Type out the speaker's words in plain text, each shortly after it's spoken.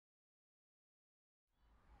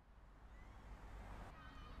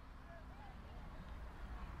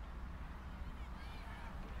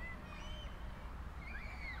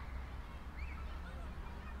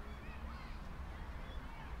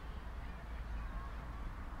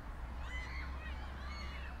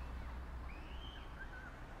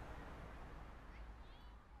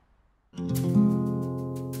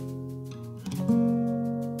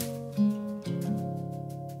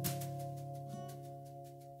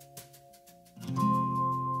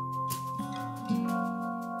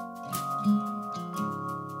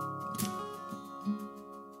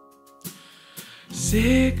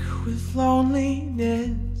Sick with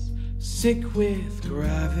loneliness, sick with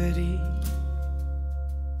gravity.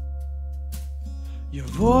 Your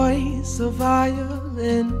voice a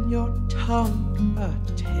violin, your tongue a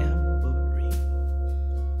tambourine.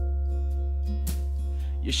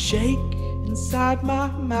 You shake inside my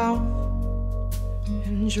mouth,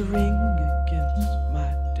 injuring against my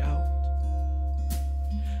doubt.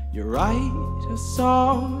 You write a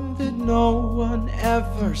song that no one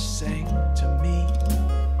ever sang to me,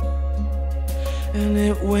 and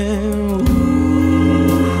it went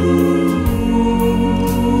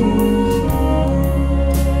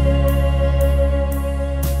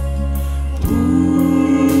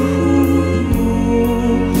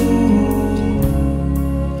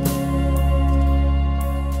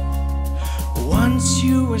Once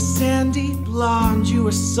you were sandy blonde, you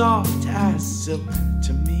were soft as silk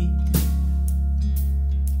to me.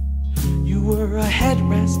 You were a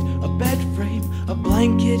headrest, a bed frame, a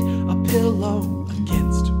blanket, a pillow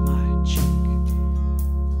against my cheek.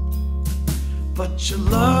 But your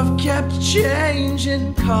love kept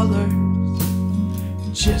changing colors,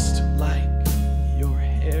 just like your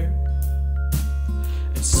hair.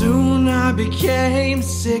 And soon I became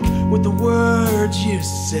sick with the words you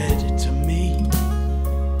said to me.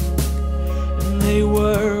 And they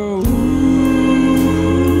were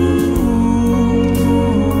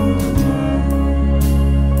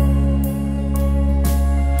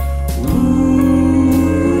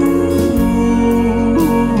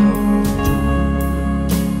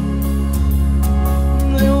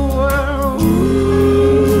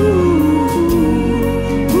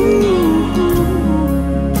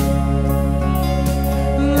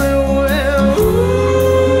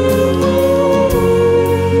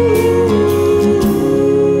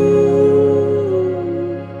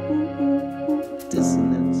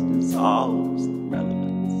dissonance dissolves the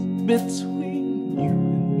relevance between you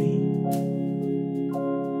and me.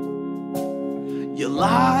 You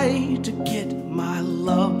lied to get my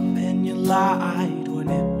love, and you lied when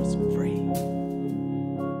it was free.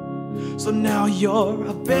 So now you're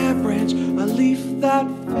a bare branch, a leaf that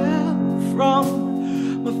fell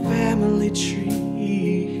from my family tree.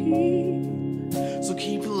 So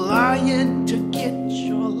keep lying